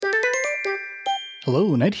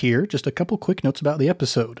Hello, Ned here. Just a couple quick notes about the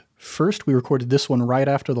episode. First, we recorded this one right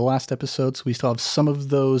after the last episode, so we still have some of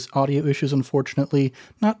those audio issues, unfortunately.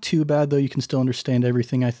 Not too bad, though. You can still understand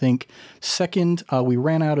everything, I think. Second, we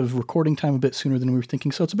ran out of recording time a bit sooner than we were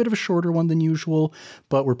thinking, so it's a bit of a shorter one than usual,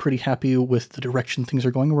 but we're pretty happy with the direction things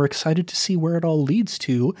are going. We're excited to see where it all leads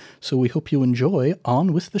to, so we hope you enjoy.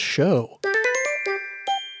 On with the show.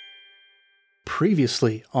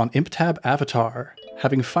 Previously on ImpTab Avatar.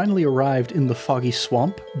 Having finally arrived in the foggy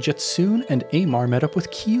swamp, Jetsoon and Amar met up with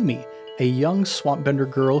Kiyumi, a young swampbender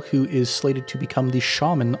girl who is slated to become the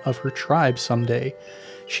shaman of her tribe someday.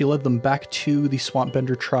 She led them back to the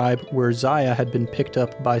swampbender tribe where Zaya had been picked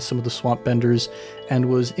up by some of the swampbenders and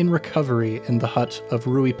was in recovery in the hut of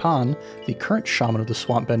Rui Pan, the current shaman of the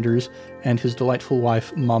swampbenders, and his delightful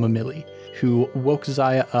wife Mama Millie, who woke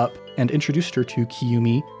Zaya up and introduced her to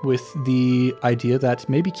Kiyumi with the idea that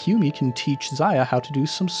maybe Kiyumi can teach Zaya how to do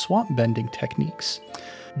some swamp bending techniques.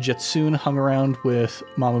 Jetsoon hung around with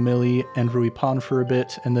Mama Millie and Rui Pan for a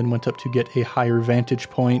bit and then went up to get a higher vantage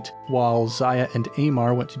point, while Zaya and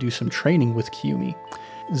Amar went to do some training with Kiyumi.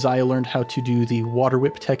 Zaya learned how to do the water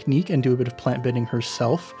whip technique and do a bit of plant bending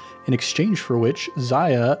herself, in exchange for which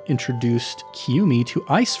Zaya introduced Kiyumi to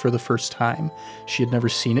ice for the first time. She had never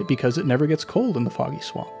seen it because it never gets cold in the foggy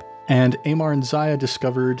swamp. And Amar and Zaya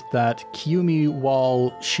discovered that Kiyumi,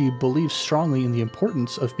 while she believes strongly in the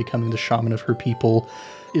importance of becoming the shaman of her people,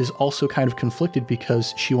 is also kind of conflicted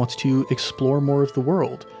because she wants to explore more of the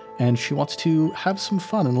world, and she wants to have some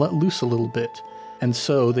fun and let loose a little bit. And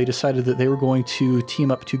so they decided that they were going to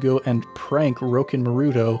team up to go and prank Roken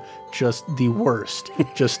Maruto, just the worst.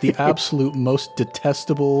 Just the absolute most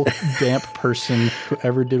detestable, damp person who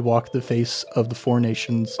ever did walk the face of the Four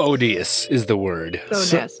Nations. Odious is the word.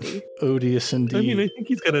 So nasty. Odious indeed. I mean, I think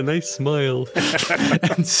he's got a nice smile.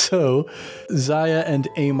 And so Zaya and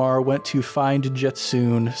Amar went to find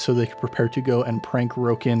Jetsoon so they could prepare to go and prank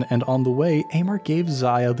Roken. And on the way, Amar gave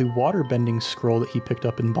Zaya the waterbending scroll that he picked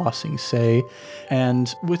up in Ba Sing Se.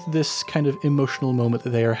 And with this kind of emotional moment that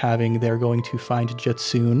they are having, they're going to find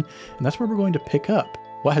Jetsoon. And that's where we're going to pick up.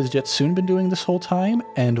 What has Jetsoon been doing this whole time?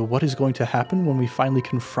 And what is going to happen when we finally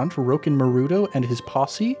confront Roken Maruto and his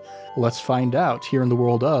posse? Let's find out here in the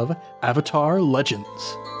world of Avatar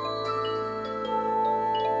Legends.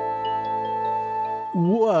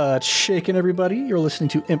 What's shaking, everybody? You're listening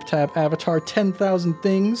to ImpTab Avatar 10,000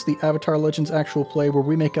 Things, the Avatar Legends actual play where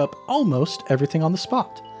we make up almost everything on the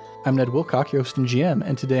spot. I'm Ned Wilcock, your host and GM,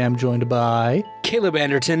 and today I'm joined by... Caleb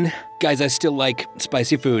Anderton. Guys, I still like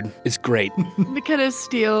spicy food. It's great. McKenna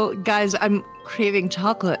Steele. Guys, I'm craving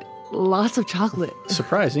chocolate. Lots of chocolate.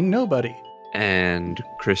 Surprising nobody. And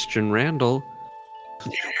Christian Randall.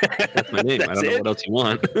 That's my name. I don't know what else you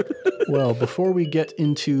want. Well, before we get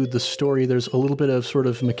into the story, there's a little bit of sort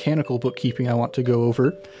of mechanical bookkeeping I want to go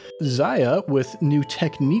over. Zaya, with new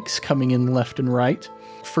techniques coming in left and right.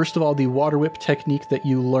 First of all, the water whip technique that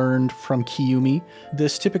you learned from Kiyumi.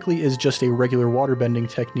 This typically is just a regular water bending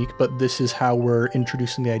technique, but this is how we're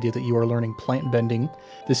introducing the idea that you are learning plant bending.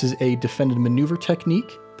 This is a defended maneuver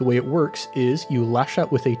technique. The way it works is you lash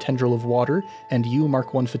out with a tendril of water, and you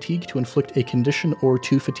mark 1 fatigue to inflict a condition or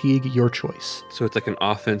 2 fatigue, your choice. So it's like an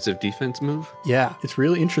offensive defense move? Yeah, it's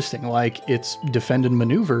really interesting. Like, it's defend and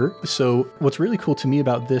maneuver. So what's really cool to me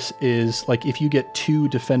about this is, like, if you get 2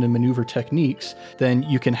 defend and maneuver techniques, then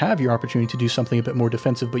you can have your opportunity to do something a bit more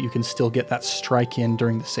defensive, but you can still get that strike in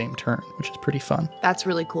during the same turn, which is pretty fun. That's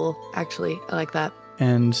really cool, actually. I like that.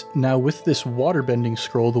 And now with this waterbending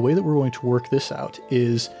scroll, the way that we're going to work this out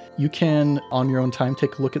is you can, on your own time,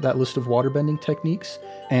 take a look at that list of waterbending techniques,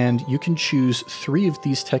 and you can choose 3 of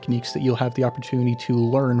these techniques that you'll have the opportunity to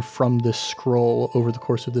learn from this scroll over the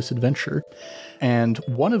course of this adventure. And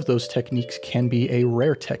one of those techniques can be a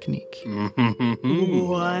rare technique.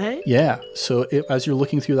 What? Yeah, so as you're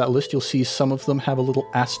looking through that list, you'll see some of them have a little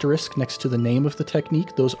asterisk next to the name of the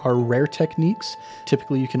technique. Those are rare techniques.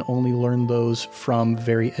 Typically, you can only learn those from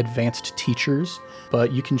very advanced teachers,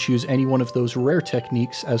 but you can choose any one of those rare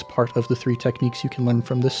techniques as part of the 3 techniques you can learn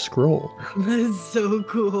from this scroll. That is so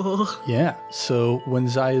cool. Yeah, so when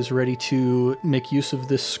Zaya is ready to make use of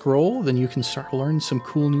this scroll, then you can start learning some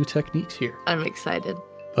cool new techniques here. I'm excited.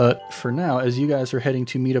 But for now, as you guys are heading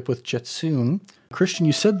to meet up with Jetsoon, Christian,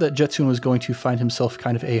 you said that Jetsoon was going to find himself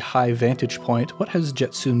kind of a high vantage point. What has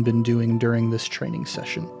Jetsoon been doing during this training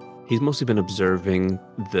session? He's mostly been observing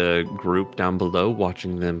the group down below,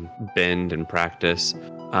 watching them bend and practice.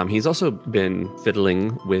 He's also been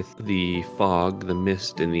fiddling with the fog, the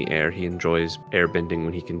mist in the air. He enjoys airbending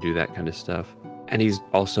when he can do that kind of stuff. And he's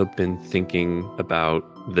also been thinking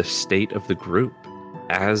about the state of the group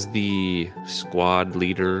as the squad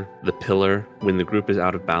leader, the pillar, when the group is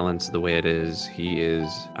out of balance the way it is, he is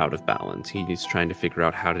out of balance. He's trying to figure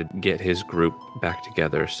out how to get his group back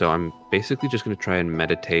together. So I'm basically just going to try and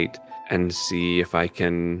meditate and see if I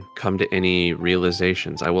can come to any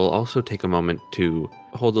realizations. I will also take a moment to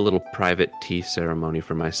hold a little private tea ceremony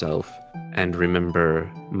for myself and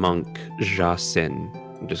remember Monk Jasin.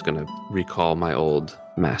 I'm just going to recall my old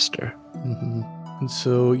master. Mm-hmm. And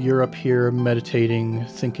so you're up here meditating,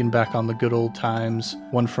 thinking back on the good old times,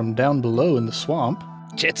 one from down below in the swamp.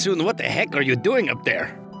 Jetsun, what the heck are you doing up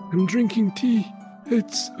there? I'm drinking tea.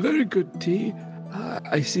 It's very good tea.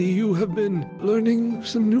 I see you have been learning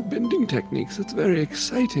some new bending techniques. That's very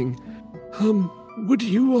exciting. Would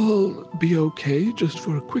you all be okay, just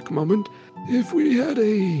for a quick moment, if we had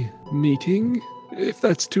a meeting? If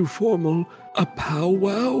that's too formal, a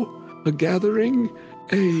powwow? A gathering?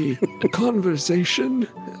 A conversation?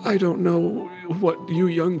 I don't know what you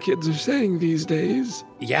young kids are saying these days.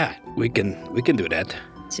 Yeah, we can do that.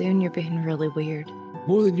 Soon you're being really weird.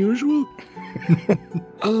 More than usual?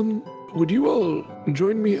 Would you all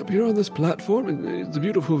join me up here on this platform? It's a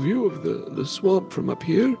beautiful view of the swamp from up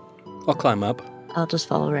here. I'll climb up. I'll just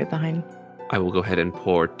follow right behind. I will go ahead and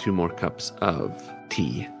pour 2 more cups of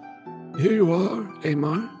tea. Here you are,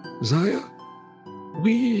 Amar, Zaya.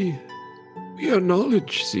 We are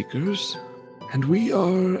knowledge seekers, and we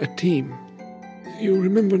are a team. You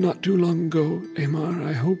remember not too long ago, Amar,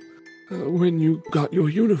 I hope, when you got your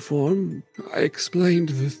uniform, I explained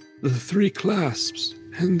the 3 clasps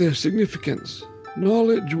and their significance: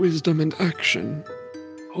 knowledge, wisdom, and action.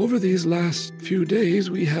 Over these last few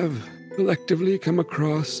days, we have collectively come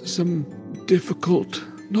across some difficult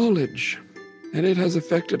knowledge, and it has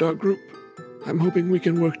affected our group. I'm hoping we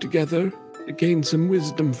can work together to gain some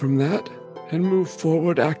wisdom from that and move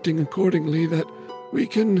forward acting accordingly, that we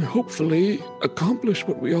can hopefully accomplish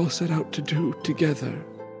what we all set out to do together.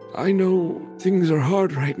 I know things are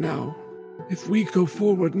hard right now. If we go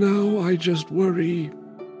forward now, I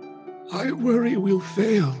worry we'll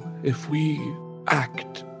fail if we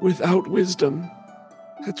act without wisdom.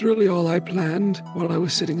 That's really all I planned while I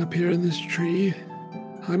was sitting up here in this tree.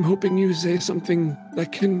 I'm hoping you say something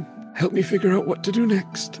that can help me figure out what to do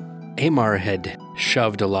next. Amar had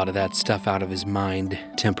shoved a lot of that stuff out of his mind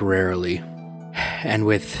temporarily, and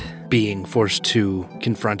with being forced to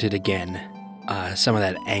confront it again, some of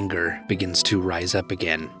that anger begins to rise up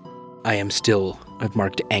again. I've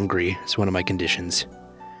marked angry as one of my conditions.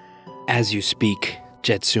 As you speak,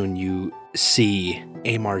 Jetsun, you see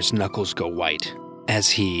Amar's knuckles go white as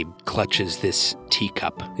he clutches this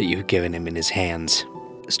teacup that you've given him in his hands.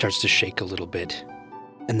 It starts to shake a little bit,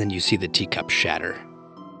 and then you see the teacup shatter.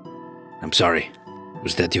 I'm sorry.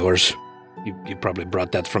 Was that yours? You probably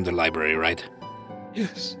brought that from the library, right?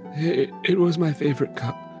 Yes, it was my favorite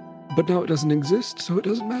cup. But now it doesn't exist, so it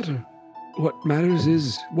doesn't matter. What matters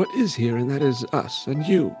is what is here, and that is us and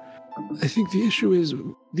you. I think the issue is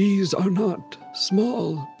these are not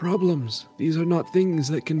small problems. These are not things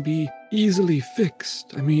that can be easily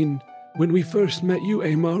fixed. I mean, when we first met you,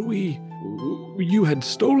 Amar, you had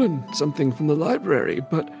stolen something from the library,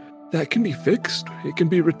 but that can be fixed. It can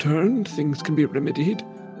be returned. Things can be remedied.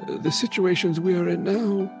 The situations we are in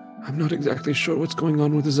now, I'm not exactly sure what's going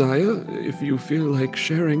on with Zaya. If you feel like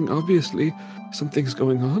sharing, obviously, something's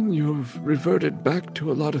going on. You have reverted back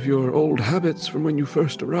to a lot of your old habits from when you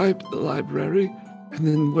first arrived at the library. And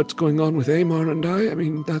then what's going on with Amar and I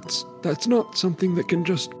mean, that's not something that can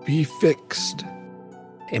just be fixed.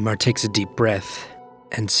 Amar takes a deep breath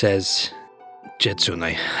and says, Jetsun,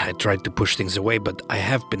 I tried to push things away, but I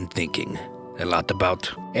have been thinking a lot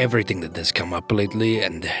about everything that has come up lately,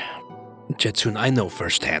 and Jetsun, I know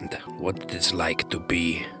firsthand what it is like to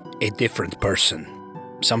be a different person,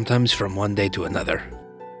 sometimes from one day to another.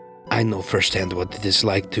 I know firsthand what it is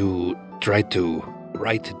like to try to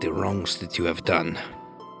right the wrongs that you have done,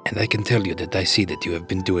 and I can tell you that I see that you have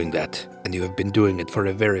been doing that, and you have been doing it for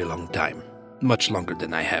a very long time, much longer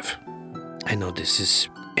than I have. I know this is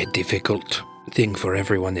a difficult thing for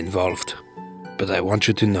everyone involved, but I want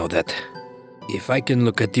you to know that if I can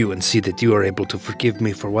look at you and see that you are able to forgive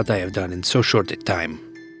me for what I have done in so short a time,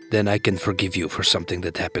 then I can forgive you for something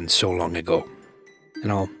that happened so long ago.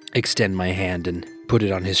 And I'll extend my hand and put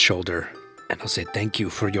it on his shoulder, and I'll say thank you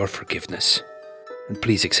for your forgiveness, and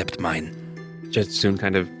please accept mine. Jetsun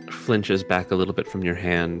kind of flinches back a little bit from your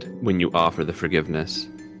hand when you offer the forgiveness,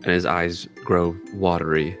 and his eyes grow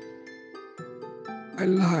watery. I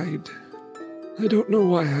lied. I don't know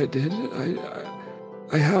why I did.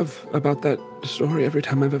 I have about that story every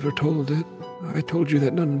time I've ever told it. I told you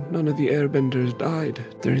that none of the airbenders died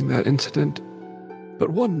during that incident, but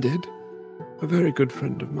one did. a very good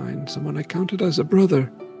friend of mine, someone I counted as a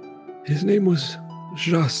brother. His name was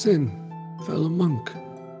Jasin, fellow monk.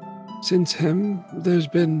 Since him, there's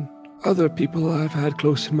been other people I've had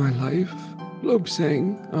close in my life.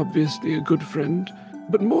 Lobsang, obviously a good friend,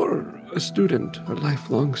 but more a student, a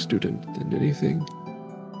lifelong student than anything.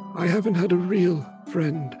 I haven't had a real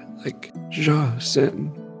friend like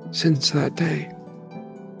Jasin since that day.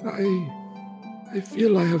 I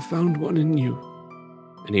feel I have found one in you.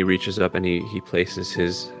 And he reaches up and he places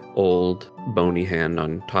his old bony hand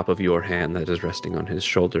on top of your hand that is resting on his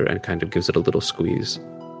shoulder and kind of gives it a little squeeze.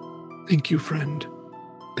 Thank you, friend.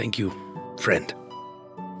 Thank you, friend.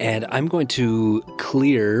 And I'm going to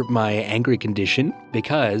clear my angry condition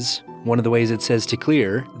because one of the ways it says to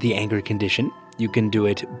clear the angry condition, you can do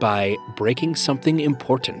it by breaking something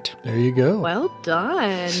important. There you go. Well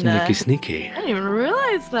done. Sneaky. I didn't even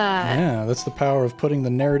realize that. Yeah, that's the power of putting the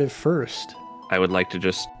narrative first. I would like to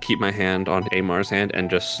just keep my hand on Amar's hand and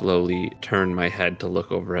just slowly turn my head to look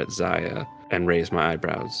over at Zaya and raise my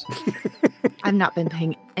eyebrows. I've not been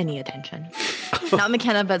paying any attention. Not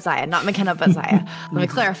McKenna, but Zaya. Not McKenna, but Zaya. Let me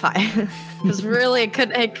clarify. Because really, it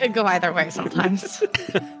could go either way sometimes.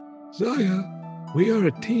 Zaya, we are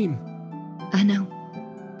a team. I know.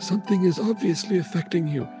 Something is obviously affecting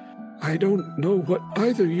you. I don't know what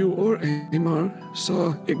either you or Amar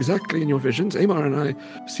saw exactly in your visions. Amar and I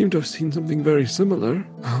seem to have seen something very similar.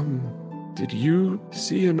 Did you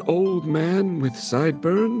see an old man with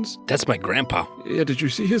sideburns? That's my grandpa. Yeah, did you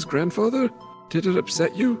see his grandfather? Did it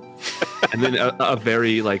upset you? And then a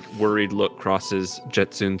very worried look crosses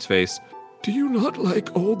Jetsun's face. Do you not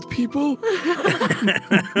like old people?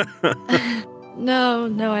 No,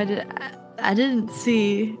 I didn't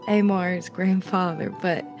see Amar's grandfather,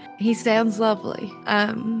 but he sounds lovely.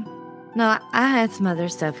 No, I had some other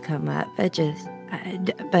stuff come up. But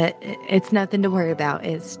it's nothing to worry about.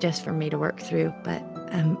 It's just for me to work through. But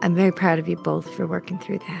I'm very proud of you both for working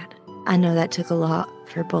through that. I know that took a lot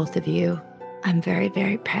for both of you. I'm very,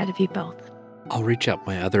 very proud of you both. I'll reach out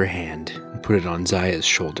my other hand and put it on Zaya's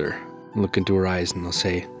shoulder, look into her eyes, and I'll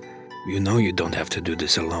say, "You know you don't have to do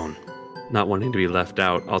this alone." Not wanting to be left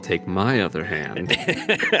out, I'll take my other hand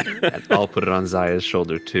and I'll put it on Zaya's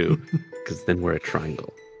shoulder too, because then we're a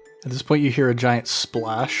triangle. At this point, you hear a giant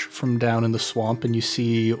splash from down in the swamp, and you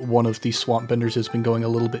see one of the swamp benders has been going a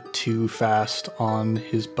little bit too fast on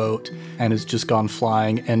his boat and has just gone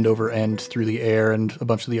flying end over end through the air, and a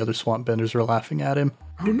bunch of the other swamp benders are laughing at him.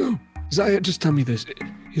 Oh no. Zaya, just tell me this.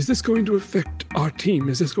 Is this going to affect our team?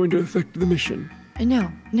 Is this going to affect the mission?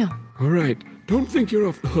 No. All right. Don't think you're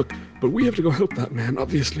off the hook, but we have to go help that man,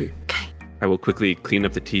 obviously. I will quickly clean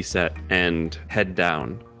up the tea set and head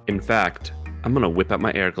down. In fact, I'm going to whip out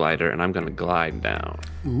my air glider and I'm going to glide down.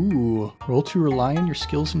 Ooh, roll to rely on your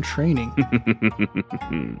skills and training.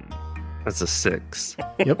 That's a 6.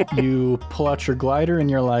 Yep, you pull out your glider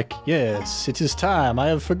and you're like, yes, it is time. I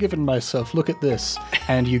have forgiven myself. Look at this.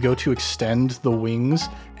 And you go to extend the wings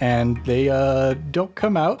and they don't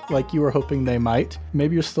come out like you were hoping they might.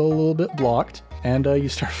 Maybe you're still a little bit blocked and you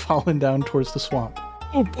start falling down towards the swamp.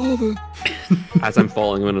 Oh, bother. As I'm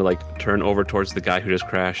falling, I'm going to turn over towards the guy who just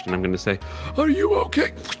crashed and I'm going to say, Are you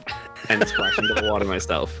okay? and splash into the water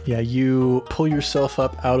myself. Yeah, you pull yourself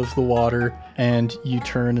up out of the water and you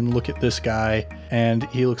turn and look at this guy and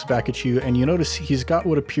he looks back at you and you notice he's got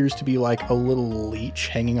what appears to be like a little leech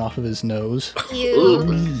hanging off of his nose.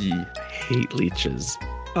 I hate leeches.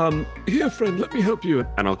 Here, friend, let me help you.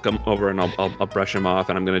 And I'll come over and I'll brush him off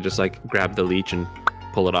and I'm going to just grab the leech and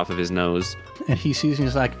pull it off of his nose. And he sees and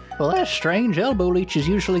he's like, well, that's strange. Elbow leeches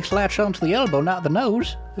usually latch onto the elbow, not the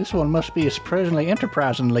nose. This one must be a surprisingly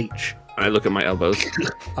enterprising leech. I look at my elbows.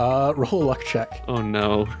 Roll a luck check. Oh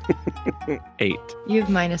no. 8. You have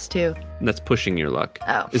 -2. That's pushing your luck.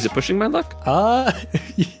 Oh. Is it pushing my luck?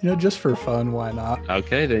 Just for fun, why not?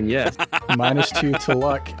 Okay, then yes. -2 to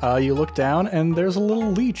luck. You look down and there's a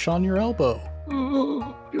little leech on your elbow.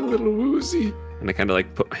 Oh, you're a little woozy. And I kind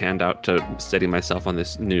of put my hand out to steady myself on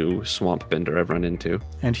this new swamp bender I've run into.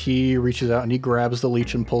 And he reaches out and he grabs the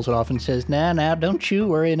leech and pulls it off and says, now, don't you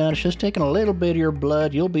worry. Now, it's just taking a little bit of your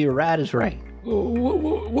blood. You'll be right as rain.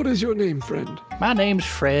 Oh, what is your name, friend? My name's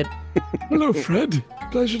Fred. Hello, Fred.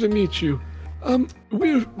 Pleasure to meet you.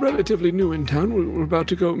 We're relatively new in town. We're about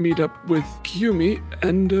to go meet up with Kiyomi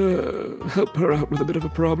and help her out with a bit of a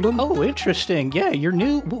problem. Oh, interesting. Yeah, you're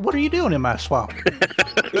new. What are you doing in my swamp?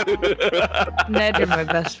 Ned, you're my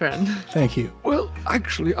best friend. Thank you. Well,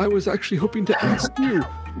 actually, I was hoping to ask you,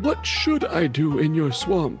 what should I do in your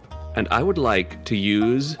swamp? And I would like to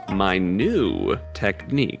use my new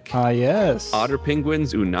technique. Yes. Otter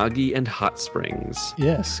penguins, unagi, and hot springs.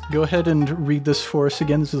 Yes. Go ahead and read this for us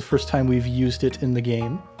again. This is the first time we've used it in the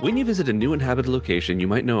game. When you visit a new inhabited location you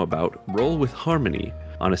might know about, roll with harmony.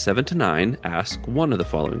 On a 7 to 9, ask one of the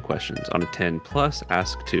following questions. On a 10 plus,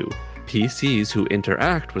 ask 2. PCs who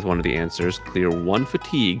interact with one of the answers clear 1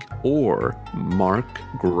 fatigue or mark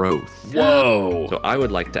growth. Whoa! So I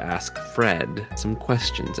would like to ask Fred some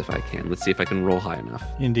questions if I can. Let's see if I can roll high enough.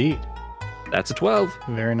 Indeed. That's a 12.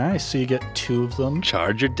 Very nice. So you get 2 of them.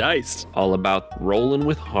 Charge your dice. All about rolling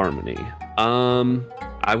with harmony.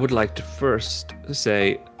 I would like to first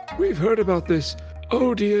say, We've heard about this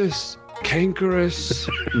odious, cankerous,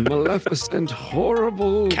 maleficent,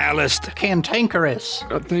 horrible... Calloused. Cantankerous.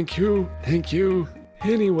 Thank you.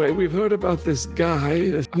 Anyway, we've heard about this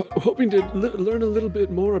guy, hoping to learn a little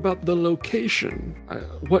bit more about the location.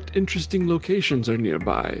 What interesting locations are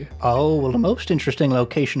nearby? Oh, well, the most interesting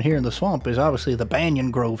location here in the swamp is obviously the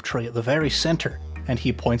Banyan Grove tree at the very center. And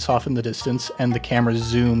he points off in the distance, and the camera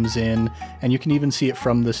zooms in, and you can even see it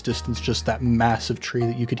from this distance, just that massive tree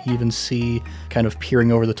that you could even see kind of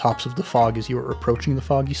peering over the tops of the fog as you were approaching the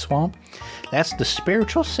foggy swamp. That's the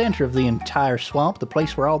spiritual center of the entire swamp, the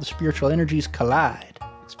place where all the spiritual energies collide.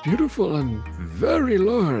 It's beautiful and very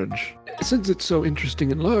large. Since it's so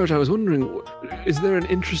interesting and large, I was wondering, is there an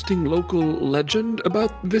interesting local legend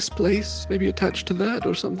about this place, maybe attached to that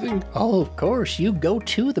or something? Oh, of course, you go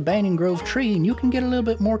to the Banyan Grove tree and you can get a little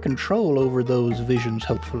bit more control over those visions,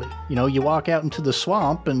 hopefully. You know, you walk out into the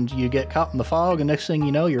swamp and you get caught in the fog, and next thing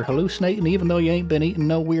you know, you're hallucinating even though you ain't been eating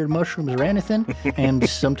no weird mushrooms or anything. And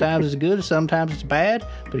sometimes it's good, sometimes it's bad.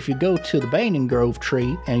 But if you go to the Banyan Grove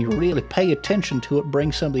tree and you really pay attention to it,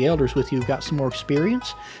 bring some of the elders with you who've got some more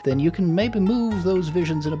experience, then you can maybe move those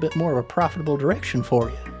visions in a bit more of a profitable direction for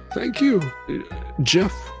you. Thank you.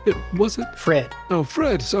 Jeff, was it? Fred. Oh,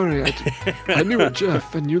 Fred, sorry. I knew a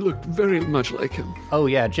Jeff, and you looked very much like him. Oh,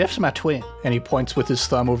 yeah, Jeff's my twin. And he points with his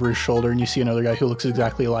thumb over his shoulder, and you see another guy who looks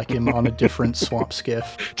exactly like him on a different swamp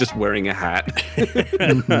skiff. just wearing a hat.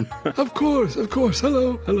 Of course.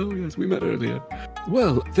 Hello, yes, we met earlier.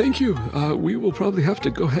 Well, thank you. We will probably have to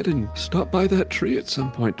go ahead and stop by that tree at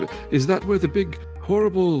some point. Is that where the big,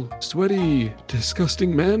 horrible, sweaty,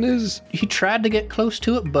 disgusting man is? He tried to get close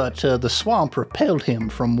to it, but the swamp repelled him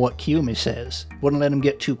from what Kiyomi says. Wouldn't let him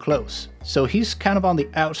get too close. So he's kind of on the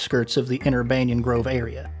outskirts of the inner Banyan Grove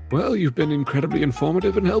area. Well, you've been incredibly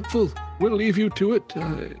informative and helpful. We'll leave you to it.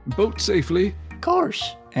 Boat safely. Of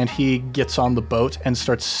course. And he gets on the boat and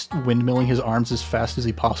starts windmilling his arms as fast as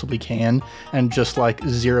he possibly can, and just like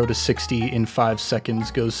 0 to 60 in 5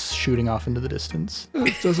 seconds goes shooting off into the distance.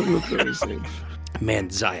 It doesn't look very safe. Man,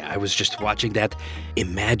 Zaya, I was just watching that.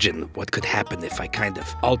 Imagine what could happen if I kind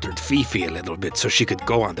of altered Fifi a little bit so she could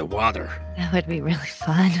go on the water. That would be really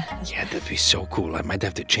fun. Yeah, that'd be so cool. I might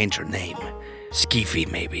have to change her name. Skeefy,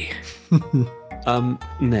 maybe.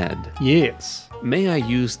 Ned. Yes. May I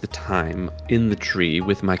use the time in the tree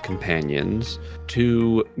with my companions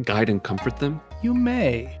to guide and comfort them? You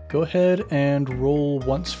may. Go ahead and roll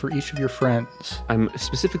once for each of your friends. I'm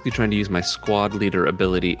specifically trying to use my squad leader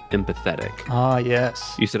ability, Empathetic. Ah,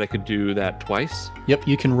 yes. You said I could do that twice? Yep,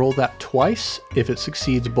 you can roll that twice. If it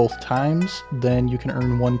succeeds both times, then you can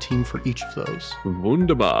earn 1 team for each of those.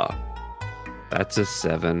 Wunderbar. That's a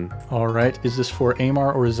 7. All right, is this for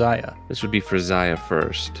Amar or Zaya? This would be for Zaya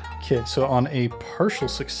first. Okay, so on a partial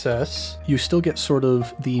success, you still get sort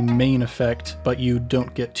of the main effect, but you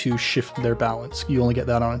don't get to shift their balance. You only get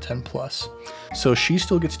that on a 10 plus. So she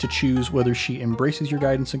still gets to choose whether she embraces your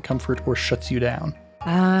guidance and comfort or shuts you down.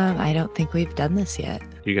 I don't think we've done this yet.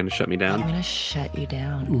 You're going to shut me I'm down? gonna shut you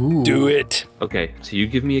down. Ooh. Do it. Okay, so you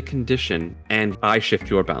give me a condition and I shift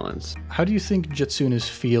your balance. How do you think Jetsune is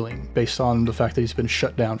feeling based on the fact that he's been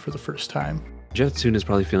shut down for the first time? Jetsune is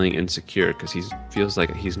probably feeling insecure because he feels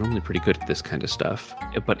like he's normally pretty good at this kind of stuff.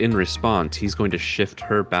 But in response, he's going to shift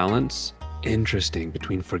her balance. Interesting.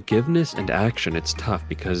 Between forgiveness and action, it's tough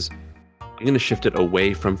because I'm going to shift it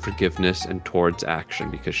away from forgiveness and towards action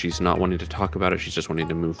because she's not wanting to talk about it. She's just wanting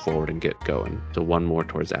to move forward and get going. So 1 more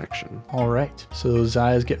towards action. All right, so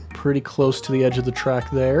Zaya's getting pretty close to the edge of the track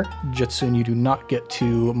there. Jetsune, you do not get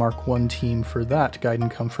to mark 1 team for that guide and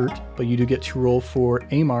comfort, but you do get to roll for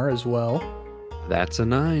Amar as well. That's a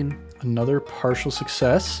 9. Another partial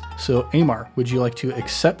success. So Amar, would you like to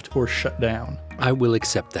accept or shut down? I will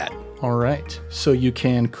accept that. All right, so you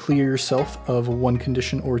can clear yourself of 1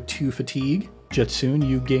 condition or 2 fatigue. Jetsune,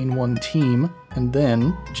 you gain 1 team, and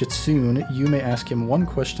then Jetsune, you may ask him 1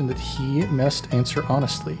 question that he must answer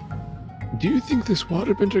honestly. do you think this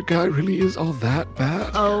waterbender guy really is all that bad?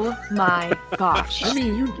 Oh my gosh. I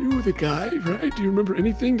mean, you knew the guy, right? Do you remember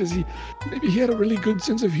anything? Maybe he had a really good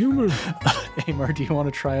sense of humor. Amar, do you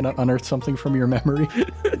want to try and unearth something from your memory?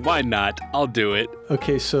 Why not? I'll do it.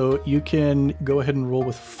 Okay, so you can go ahead and roll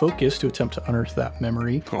with focus to attempt to unearth that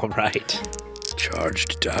memory. All right.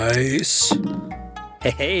 Charged dice.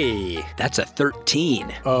 Hey, that's a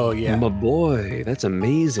 13. Oh, yeah. My boy, that's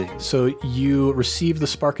amazing. So you receive the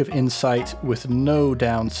spark of insight with no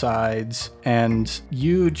downsides, and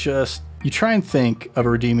you try and think of a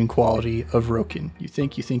redeeming quality of Rokin. You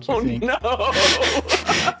think. No!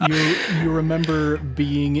 You remember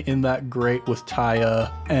being in that grate with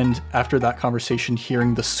Taya, and after that conversation,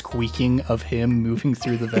 hearing the squeaking of him moving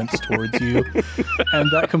through the vents towards you, and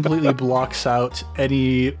that completely blocks out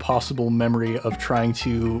any possible memory of trying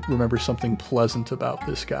to remember something pleasant about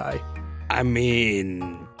this guy. I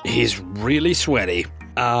mean, he's really sweaty.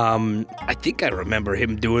 I think I remember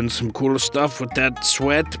him doing some cool stuff with that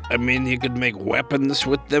sweat. I mean, he could make weapons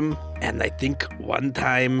with them. And I think one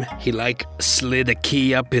time he slid a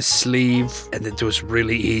key up his sleeve, and it was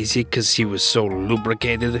really easy because he was so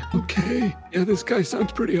lubricated. Okay. Yeah, this guy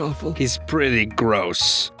sounds pretty awful. He's pretty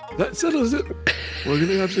gross. That settles it. We're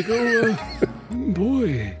gonna have to go,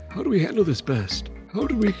 boy, how do we handle this best? How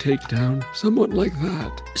do we take down someone like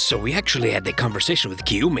that? So we actually had a conversation with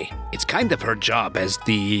Kiyumi. It's kind of her job as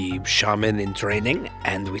the shaman in training,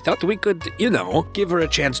 and we thought we could, give her a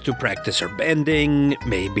chance to practice her bending,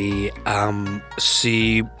 maybe,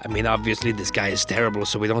 see. I mean, obviously this guy is terrible,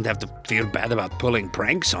 so we don't have to feel bad about pulling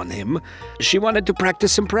pranks on him. She wanted to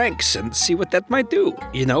practice some pranks and see what that might do.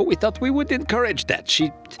 We thought we would encourage that.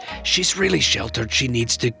 She's really sheltered. She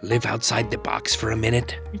needs to live outside the box for a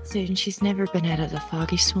minute. Soon, she's never been out of the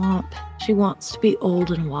foggy swamp. She wants to be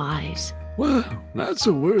old and wise. Well, that's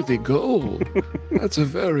a worthy goal. That's a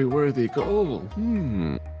very worthy goal.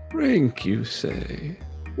 Rank, you say?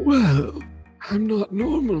 Well, I'm not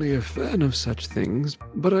normally a fan of such things,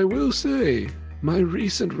 but I will say, my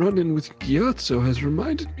recent run-in with Gyatso has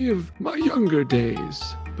reminded me of my younger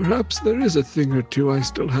days. Perhaps there is a thing or two I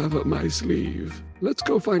still have up my sleeve. Let's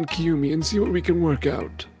go find Kiyumi and see what we can work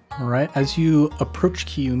out. All right, as you approach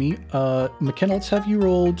Kiyumi, McKenna, let's have you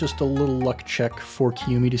roll just a little luck check for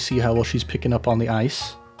Kiyumi to see how well she's picking up on the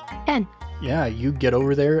ice. 10. Yeah, you get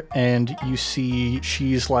over there and you see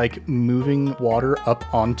she's moving water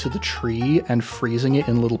up onto the tree and freezing it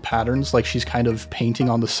in little patterns, like she's kind of painting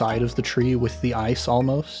on the side of the tree with the ice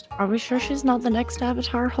almost. Are we sure she's not the next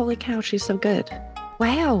Avatar? Holy cow, she's so good.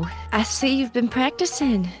 Wow, I see you've been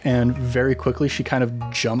practicing. And very quickly, she kind of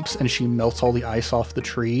jumps and she melts all the ice off the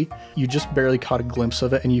tree. You just barely caught a glimpse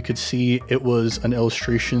of it, and you could see it was an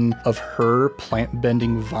illustration of her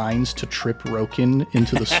plant-bending vines to trip Rokin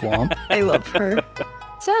into the swamp. I love her.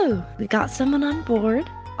 So, we got someone on board.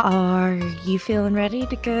 Are you feeling ready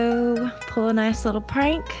to go pull a nice little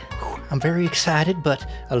prank? I'm very excited, but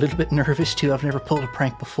a little bit nervous, too. I've never pulled a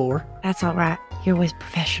prank before. That's all right. You're with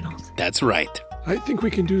professionals. That's right. I think we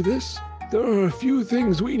can do this. There are a few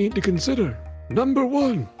things we need to consider. Number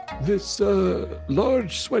one, this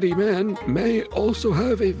large, sweaty man may also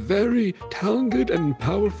have a very talented and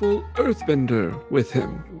powerful earthbender with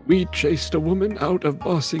him. We chased a woman out of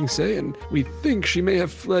Ba Sing Se, and we think she may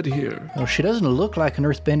have fled here. Oh, she doesn't look like an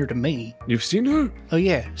earthbender to me. You've seen her? Oh,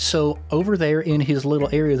 yeah. So over there in his little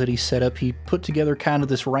area that he set up, he put together kind of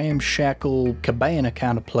this ramshackle cabana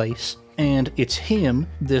kind of place. And it's him,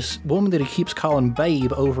 this woman that he keeps calling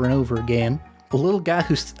Babe over and over again, a little guy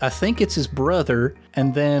who's, I think it's his brother,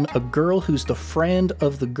 and then a girl who's the friend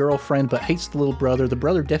of the girlfriend but hates the little brother. The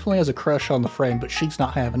brother definitely has a crush on the friend, but she's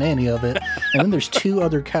not having any of it. And then there's two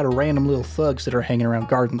other kind of random little thugs that are hanging around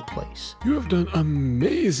guarding the place. You have done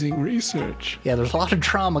amazing research. Yeah, there's a lot of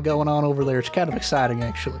drama going on over there. It's kind of exciting,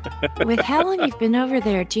 actually. With how long you've been over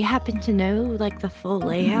there, do you happen to know, the full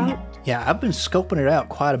layout? Yeah, I've been scoping it out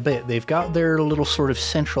quite a bit. They've got their little sort of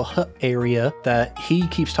central hut area that he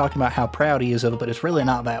keeps talking about how proud he is of it, but it's really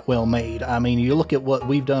not that well made. I mean, you look at what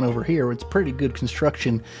we've done over here, it's pretty good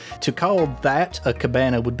construction. To call that a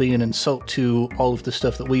cabana would be an insult to all of the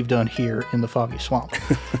stuff that we've done here in the Foggy Swamp.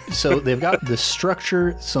 So they've got this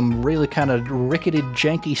structure, some really kind of ricketed,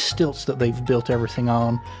 janky stilts that they've built everything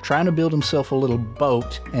on, trying to build himself a little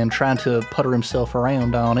boat and trying to putter himself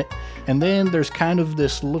around on it. And then there's kind of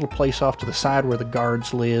this little place off to the side where the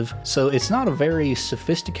guards live. So it's not a very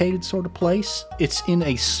sophisticated sort of place. It's in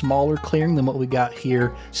a smaller clearing than what we got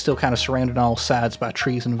here, still kind of surrounded on all sides by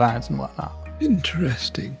trees and vines and whatnot.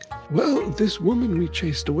 Interesting. Well, this woman we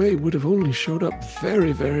chased away would have only showed up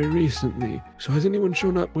very, very recently. So has anyone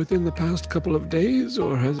shown up within the past couple of days,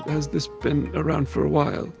 or has this been around for a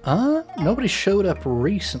while? Nobody showed up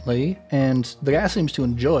recently, and the guy seems to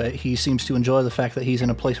enjoy it. He seems to enjoy the fact that he's in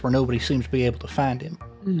a place where nobody seems to be able to find him.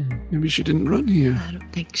 Maybe she didn't run here. I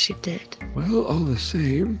don't think she did. Well, all the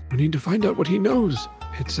same, we need to find out what he knows.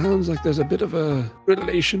 It sounds like there's a bit of a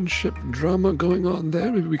relationship drama going on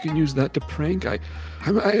there. Maybe we can use that to prank. I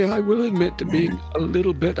will admit to being a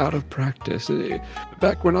little bit out of practice.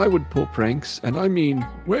 Back when I would pull pranks, and I mean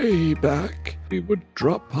way back, we would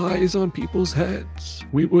drop pies on people's heads.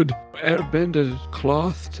 We would airbend a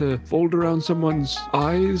cloth to fold around someone's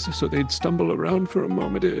eyes so they'd stumble around for a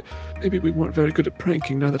moment. Maybe we weren't very good at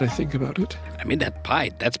pranking now that I think about it. I mean, that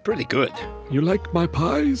pie, that's pretty good. You like my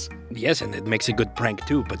pies? Yes, and it makes a good prank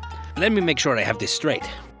too, but let me make sure I have this straight.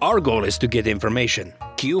 Our goal is to get information.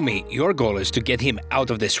 Kiyomi, your goal is to get him out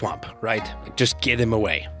of this swamp, right? Just get him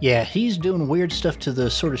away. Yeah, he's doing weird stuff to the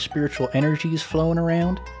sort of spiritual energies flowing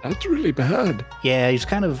around. That's really bad. Yeah, he's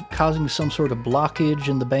kind of causing some sort of blockage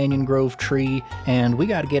in the Banyan Grove tree, and we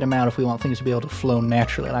gotta get him out if we want things to be able to flow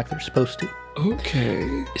naturally like they're supposed to.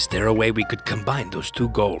 Okay. Is there a way we could combine those two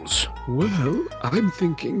goals? Well, I'm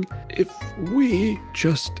thinking if we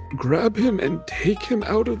just grab him and take him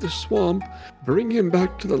out of the swamp, bring him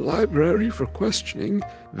back to the library for questioning,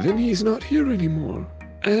 then he's not here anymore.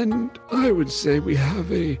 And I would say we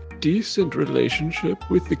have a decent relationship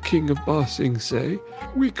with the King of Ba Sing Se.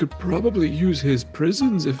 We could probably use his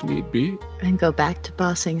prisons if need be. And go back to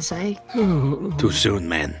Ba Sing Se. Oh, Too soon,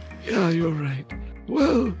 man. yeah, you're right.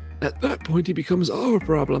 Well, at that point he becomes our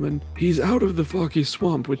problem and he's out of the foggy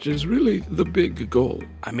swamp, which is really the big goal.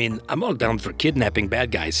 I mean, I'm all down for kidnapping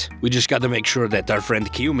bad guys. We just gotta make sure that our friend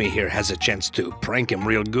Kiyomi here has a chance to prank him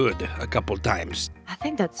real good a couple times. I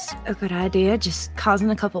think that's a good idea, just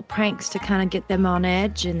causing a couple pranks to kind of get them on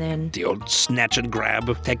edge and then, The old snatch and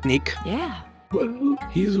grab technique. yeah. Well,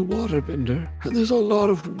 he's a waterbender, and there's a lot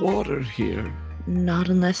of water here. Not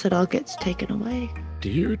unless it all gets taken away. Do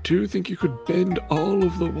you two think you could bend all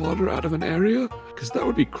of the water out of an area? Because that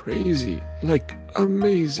would be crazy. Like,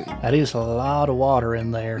 amazing. That is a lot of water in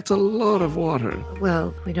there. It's a lot of water.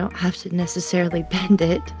 Well, we don't have to necessarily bend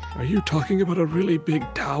it. Are you talking about a really big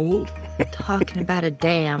towel? Talking about a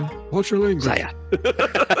dam. Watch your language. Zaya.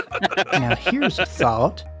 Now, here's a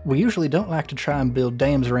thought. We usually don't like to try and build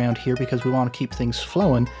dams around here because we want to keep things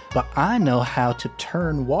flowing, but I know how to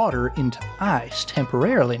turn water into ice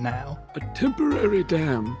temporarily now. A temporary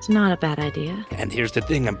dam. It's not a bad idea. And here's the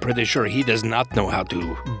thing, I'm pretty sure he does not know how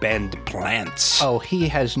to bend plants. Oh, he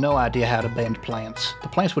has no idea how to bend plants. The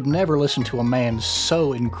plants would never listen to a man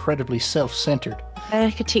so incredibly self-centered.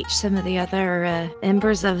 I could teach some of the other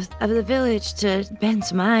members of the village to bend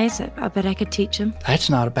some ice. I bet I could teach them. That's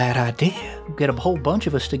not a bad idea. Get a whole bunch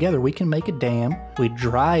of us together, we can make a dam. We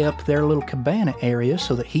dry up their little cabana area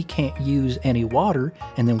so that he can't use any water,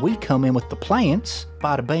 and then we come in with the plants.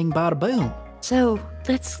 Bada bang, bada boom. So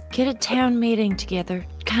let's get a town meeting together.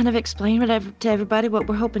 Kind of explain to everybody what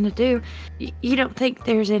we're hoping to do. You don't think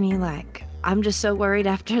there's any I'm just so worried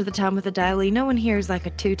after the time with the Daily. No one here is like a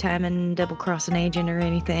two-time and double-crossing agent or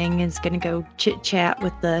anything. Is going to go chit-chat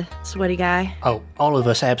with the sweaty guy. Oh, all of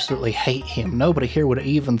us absolutely hate him. Nobody here would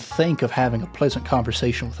even think of having a pleasant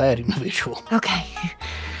conversation with that individual. Okay.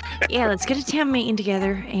 Yeah, let's get a town meeting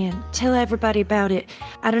together and tell everybody about it.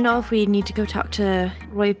 I don't know if we need to go talk to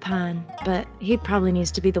Roy Pine, but he probably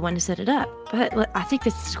needs to be the one to set it up. But I think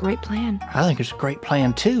this is a great plan. I think it's a great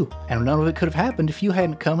plan too, and none of it could have happened if you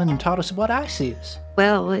hadn't come in and taught us what ice is.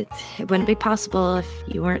 Well, it wouldn't be possible if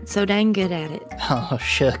you weren't so dang good at it. Oh,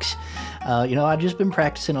 shucks. I've just been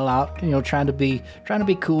practicing a lot, trying to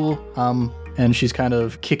be cool. And she's kind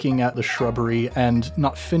of kicking at the shrubbery and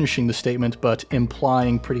not finishing the statement, but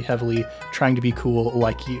implying pretty heavily trying to be cool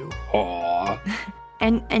like you. Aww.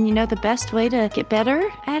 And the best way to get better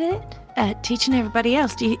at it? Teaching everybody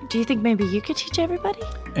else. Do you think maybe you could teach everybody?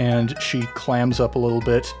 And she clams up a little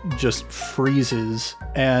bit, just freezes,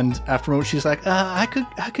 and after a moment she's like, I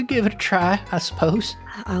could give it a try, I suppose.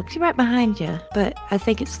 I'll be right behind you, but I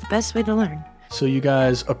think it's the best way to learn. So you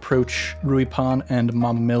guys approach Ruipan and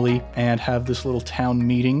Mama Millie and have this little town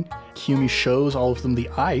meeting. Kiyomi shows all of them the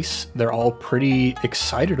ice. They're all pretty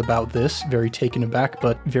excited about this, very taken aback,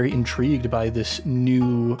 but very intrigued by this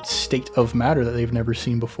new state of matter that they've never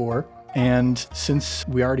seen before. And since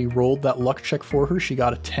we already rolled that luck check for her, she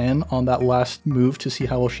got a 10 on that last move to see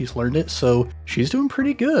how well she's learned it. So she's doing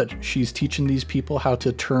pretty good. She's teaching these people how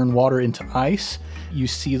to turn water into ice. You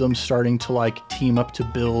see them starting to team up to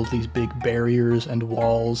build these big barriers and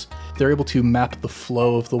walls. They're able to map the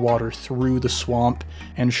flow of the water through the swamp.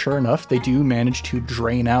 And sure enough, they do manage to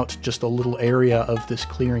drain out just a little area of this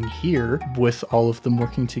clearing here with all of them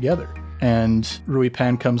working together. And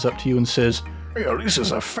Ruipan comes up to you and says, "Well, this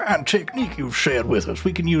is a fine technique you've shared with us.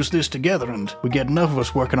 We can use this together, and we get enough of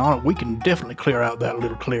us working on it, we can definitely clear out that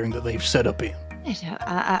little clearing that they've set up in.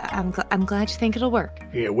 I'm glad you think it'll work.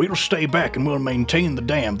 Yeah, we'll stay back and we'll maintain the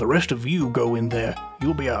dam. The rest of you go in there.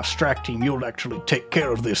 You'll be our strike team. You'll actually take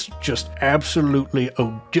care of this just absolutely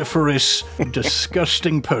odoriferous,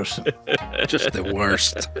 disgusting person." Just the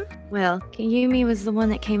worst. Well, Kiyumi was the one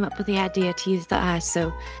that came up with the idea to use the ice,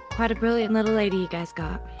 so quite a brilliant little lady you guys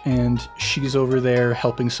got. and she's over there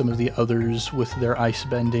helping some of the others with their ice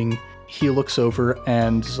bending. He looks over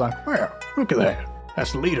and is like, "Well, look at that.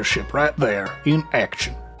 That's leadership right there in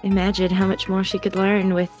action." Imagine how much more she could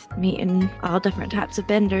learn with meeting all different types of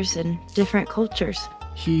benders and different cultures.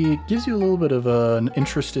 he gives you a little bit of an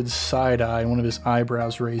interested side eye, one of his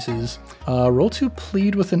eyebrows raises. Roll to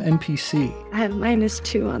plead with an NPC. I have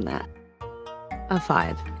 -2 on that. A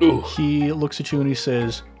 5. He looks at you and he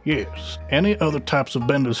says, "Yes, any other types of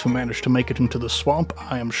benders who manage to make it into the swamp,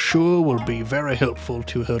 I am sure will be very helpful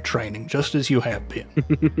to her training, just as you have been."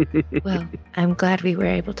 Well, I'm glad we were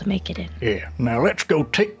able to make it in. Yeah, now let's go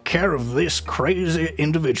take care of this crazy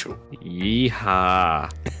individual. Yeehaw.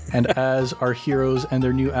 and as our heroes and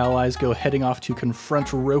their new allies go heading off to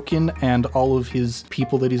confront Rokin and all of his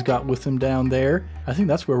people that he's got with him down there, I think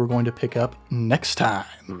that's where we're going to pick up next time.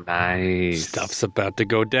 Nice. Stuff's about to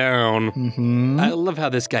go down. Mm-hmm. I love how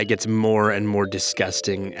this guy gets more and more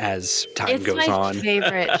disgusting as time goes It's my on.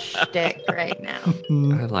 favorite shtick right now.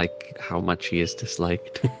 I like how much he is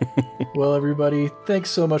disliked. Well, everybody, thanks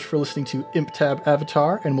so much for listening to ImpTab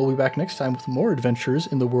Avatar, and we'll be back next time with more adventures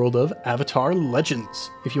in the world of Avatar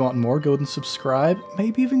Legends. If you want more, go and subscribe,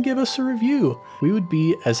 maybe even give us a review. We would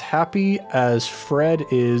be as happy as Fred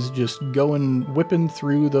is just going whipping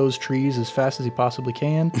through those trees as fast as he possibly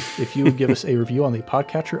can if you would give us a review on the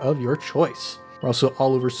podcatcher of your choice. We're also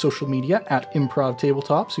all over social media at Improv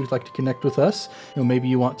Tabletop, so if you'd like to connect with us, maybe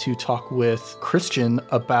you want to talk with Christian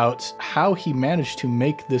about how he managed to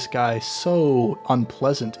make this guy so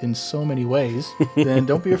unpleasant in so many ways, then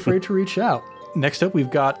don't be afraid to reach out. Next up, we've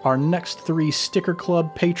got our next 3 Sticker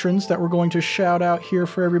Club patrons that we're going to shout out here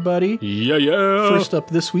for everybody. Yeah. First up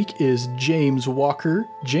this week is James Walker.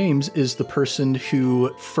 James is the person who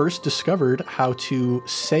first discovered how to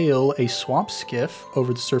sail a swamp skiff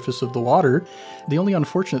over the surface of the water. The only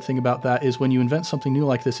unfortunate thing about that is when you invent something new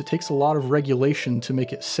like this, it takes a lot of regulation to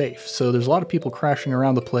make it safe. So there's a lot of people crashing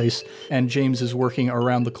around the place, and James is working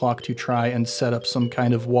around the clock to try and set up some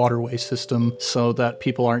kind of waterway system so that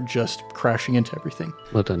people aren't just crashing into everything.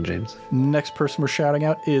 Well done, James. Next person we're shouting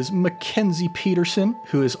out is Mackenzie Peterson,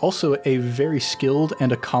 who is also a very skilled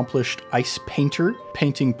and accomplished ice painter,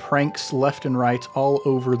 painting pranks left and right all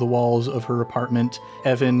over the walls of her apartment.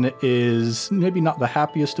 Evan is maybe not the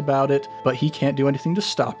happiest about it, but he can't do anything to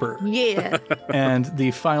stop her. Yeah. And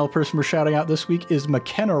the final person we're shouting out this week is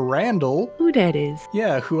McKenna Randall. Who that is?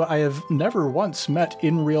 Yeah, who I have never once met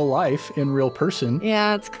in real life, in real person.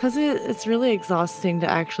 Yeah, it's because it's really exhausting to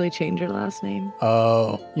actually change your last name.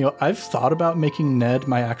 Oh, I've thought about making Ned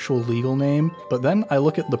my actual legal name, but then I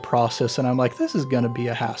look at the process and I'm like, this is going to be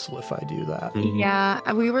a hassle if I do that. Yeah,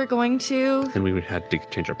 we were going to And we had to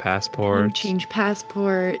change our passports. change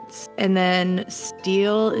passports, and then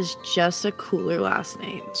Steele is just a cooler last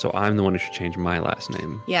name. So I'm the one who should change my last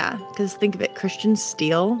name. Yeah, because think of it, Christian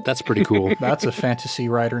Steele. That's pretty cool. That's a fantasy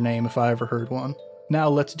writer name if I ever heard one. Now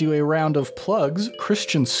let's do a round of plugs.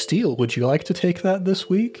 Christian Steele, would you like to take that this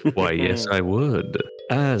week? Why, yes, I would.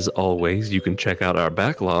 As always, you can check out our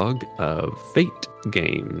backlog of Fate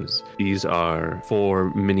games. These are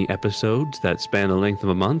 4 mini episodes that span the length of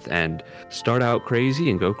a month and start out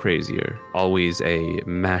crazy and go crazier. Always a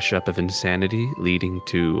mashup of insanity leading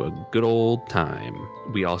to a good old time.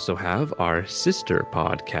 We also have our sister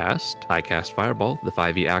podcast, iCast Fireball, the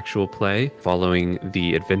 5e actual play, following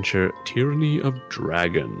the adventure Tyranny of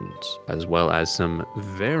Dragons, as well as some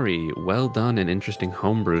very well done and interesting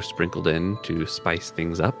homebrew sprinkled in to spice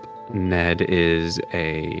things up. Ned is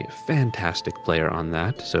a fantastic player on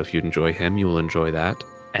that, so if you enjoy him, you will enjoy that.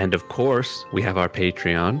 And of course, we have our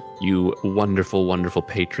Patreon. You wonderful, wonderful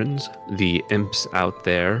patrons, the imps out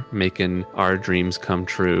there making our dreams come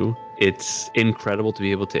true. It's incredible to be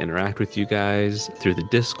able to interact with you guys through the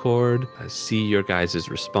Discord, see your guys'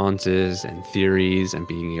 responses and theories, and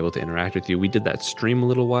being able to interact with you. We did that stream a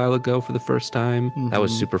little while ago for the first time. That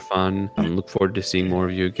was super fun. I look forward to seeing more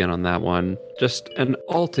of you again on that one. Just an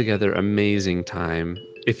altogether amazing time.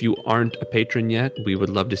 If you aren't a patron yet, we would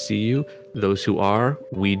love to see you. Those who are,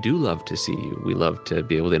 we do love to see you. We love to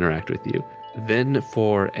be able to interact with you. Then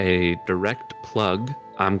for a direct plug,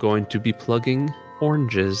 I'm going to be plugging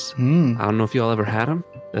oranges. I don't know if y'all ever had them.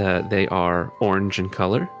 They are orange in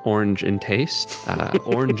color, orange in taste,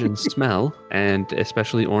 orange in smell, and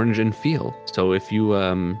especially orange in feel. So if you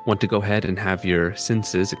want to go ahead and have your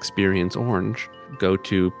senses experience orange, go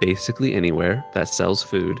to basically anywhere that sells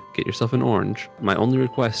food, get yourself an orange. My only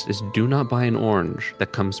request is do not buy an orange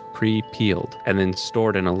that comes pre-peeled and then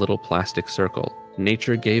stored in a little plastic circle.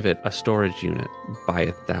 Nature gave it a storage unit. Buy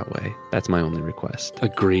it that way. That's my only request.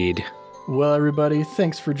 Agreed. Well, everybody,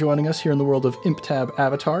 thanks for joining us here in the world of ImpTab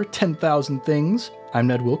Avatar 10,000 Things. I'm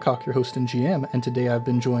Ned Wilcock, your host and GM, and today I've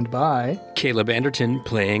been joined by Caleb Anderton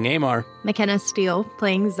playing Amar. McKenna Steele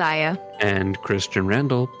playing Zaya. And Christian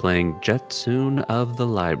Randall playing Jetsoon of the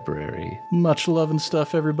Library. Much love and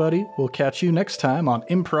stuff, everybody. We'll catch you next time on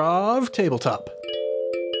Improv Tabletop.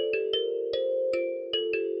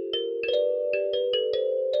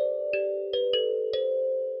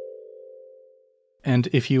 And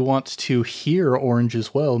if you want to hear Orange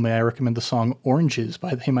as well, may I recommend the song Oranges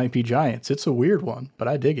by They Might Be Giants. It's a weird one, but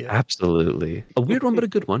I dig it. Absolutely. A weird one, but a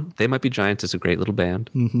good one. They Might Be Giants is a great little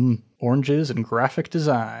band. Oranges and graphic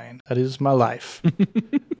design. That is my life.